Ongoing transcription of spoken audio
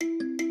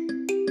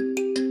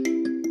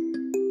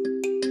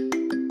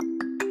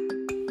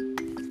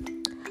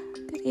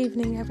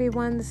evening,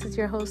 everyone. This is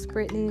your host,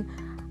 Brittany.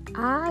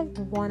 I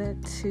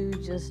wanted to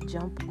just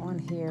jump on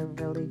here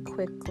really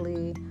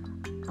quickly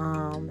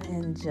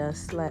and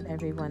just let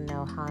everyone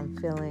know how I'm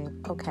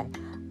feeling. Okay,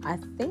 I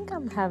think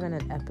I'm having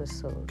an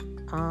episode,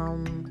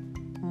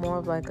 more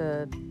of like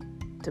a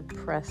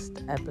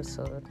depressed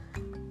episode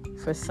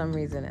for some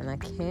reason, and I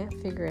can't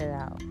figure it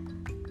out.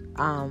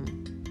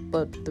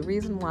 But the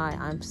reason why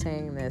I'm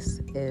saying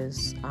this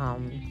is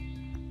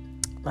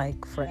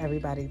like for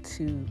everybody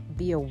to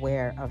be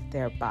aware of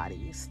their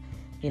bodies,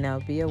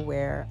 be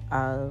aware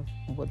of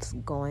what's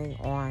going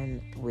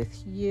on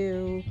with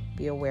you,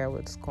 be aware of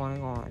what's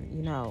going on,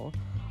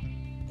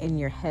 in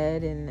your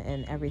head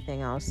and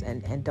everything else,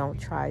 and don't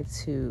try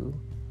to,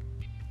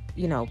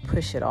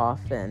 push it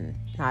off and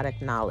not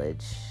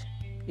acknowledge,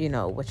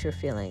 what you're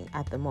feeling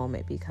at the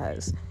moment,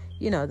 because,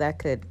 that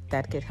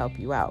could help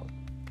you out.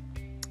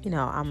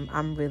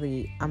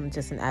 I'm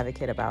just an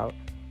advocate about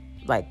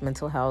like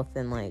mental health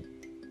and like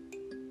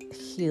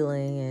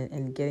healing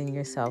and getting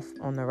yourself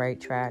on the right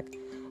track.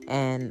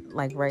 And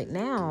like right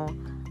now,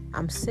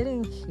 I'm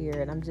sitting here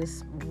and I'm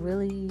just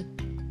really,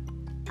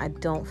 I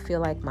don't feel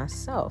like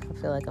myself. I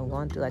feel like I'm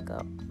going through like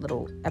a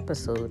little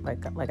episode,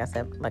 like I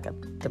said, like a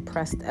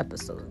depressed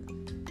episode.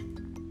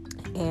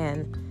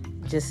 And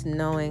just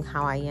knowing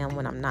how I am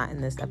when I'm not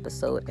in this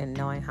episode and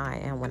knowing how I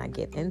am when I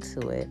get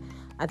into it,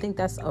 I think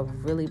that's a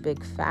really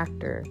big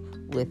factor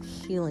with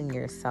healing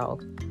yourself,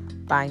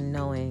 by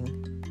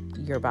knowing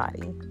your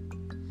body.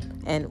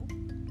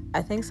 And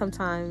I think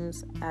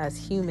sometimes as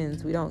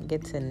humans, we don't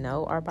get to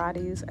know our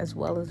bodies as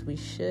well as we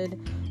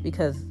should,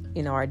 because,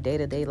 our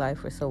day-to-day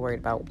life, we're so worried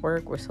about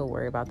work. We're so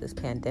worried about this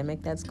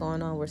pandemic that's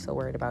going on. We're so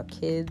worried about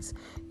kids,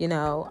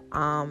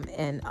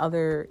 and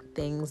other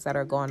things that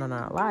are going on in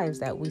our lives,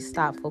 that we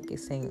stop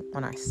focusing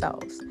on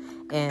ourselves.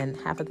 And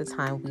half of the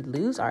time we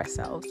lose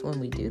ourselves when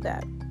we do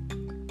that.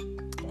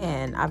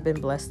 And I've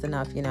been blessed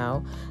enough,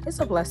 it's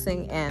a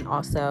blessing. And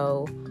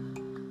also,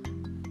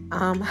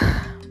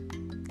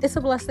 it's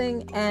a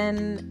blessing,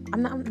 and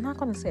I'm not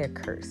going to say a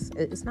curse.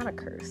 It's not a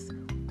curse.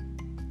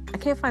 I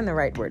can't find the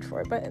right word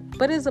for it,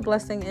 but it's a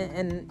blessing,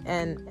 and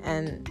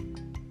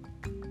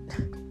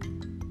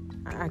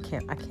I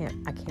can't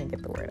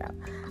get the word out.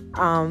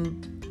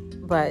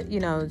 But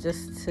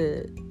just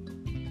to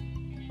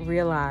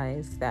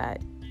realize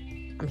that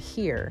I'm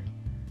here,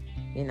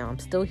 I'm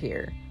still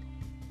here,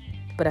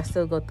 but I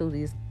still go through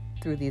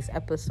these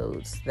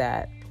episodes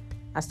that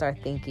I start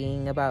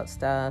thinking about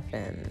stuff,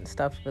 and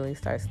stuff really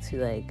starts to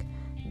like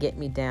get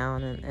me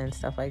down and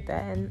stuff like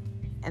that.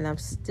 And I'm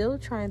still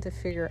trying to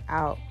figure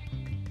out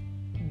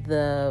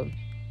the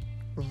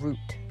root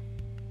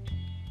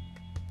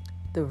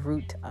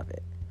of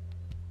it.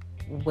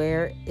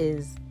 Where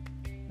is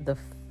the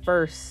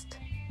first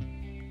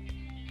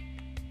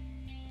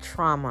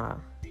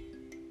trauma?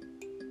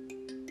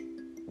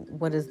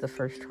 What is the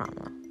first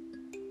trauma?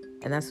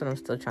 And that's what I'm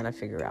still trying to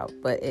figure out.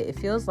 But it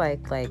feels like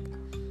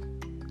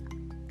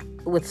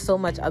with so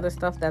much other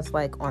stuff that's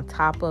like on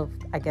top of,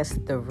 I guess,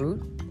 the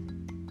root,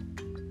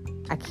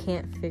 I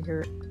can't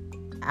figure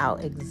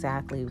out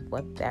exactly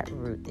what that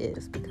root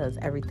is, because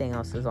everything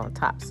else is on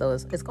top. So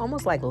it's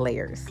almost like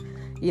layers,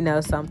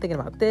 so I'm thinking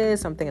about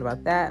this, I'm thinking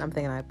about that, I'm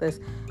thinking about this.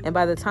 And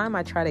by the time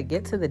I try to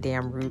get to the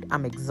damn root,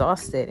 I'm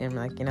exhausted. And I'm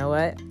like, you know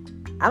what?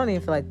 I don't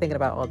even feel like thinking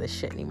about all this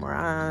shit anymore.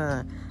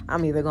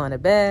 I'm either going to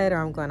bed, or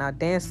I'm going out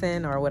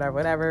dancing, or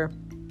whatever.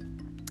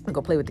 I'll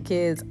go play with the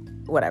kids,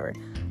 whatever.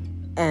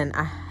 And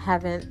I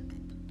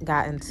haven't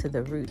gotten to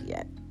the root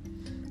yet.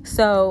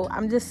 So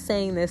I'm just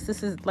saying this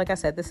is, like I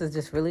said, this is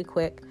just really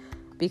quick,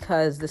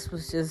 because this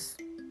was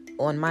just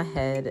on my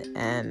head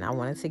and I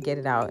wanted to get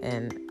it out.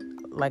 And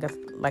like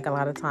a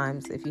lot of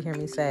times, if you hear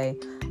me say,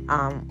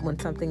 when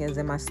something is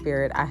in my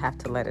spirit, I have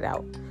to let it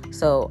out.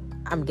 So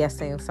I'm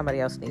guessing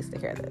somebody else needs to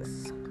hear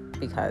this,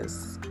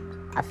 because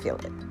I feel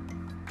it.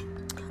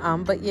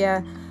 But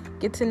yeah,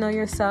 get to know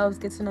yourselves,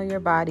 get to know your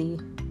body.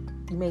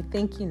 You may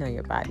think you know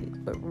your body,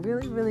 but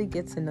really, really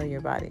get to know your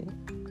body.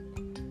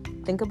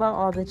 Think about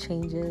all the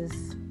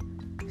changes.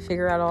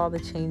 Figure out all the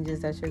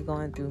changes that you're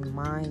going through,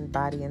 mind,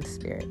 body, and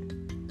spirit.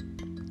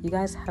 You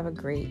guys have a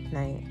great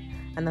night.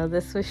 I know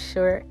this was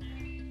short,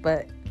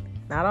 but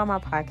not all my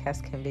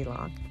podcasts can be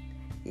long.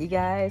 You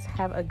guys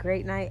have a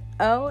great night.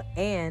 Oh,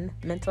 and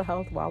Mental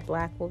Health While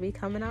Black will be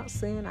coming out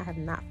soon. I have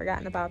not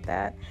forgotten about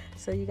that.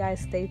 So you guys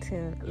stay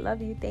tuned.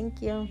 Love you.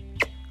 Thank you.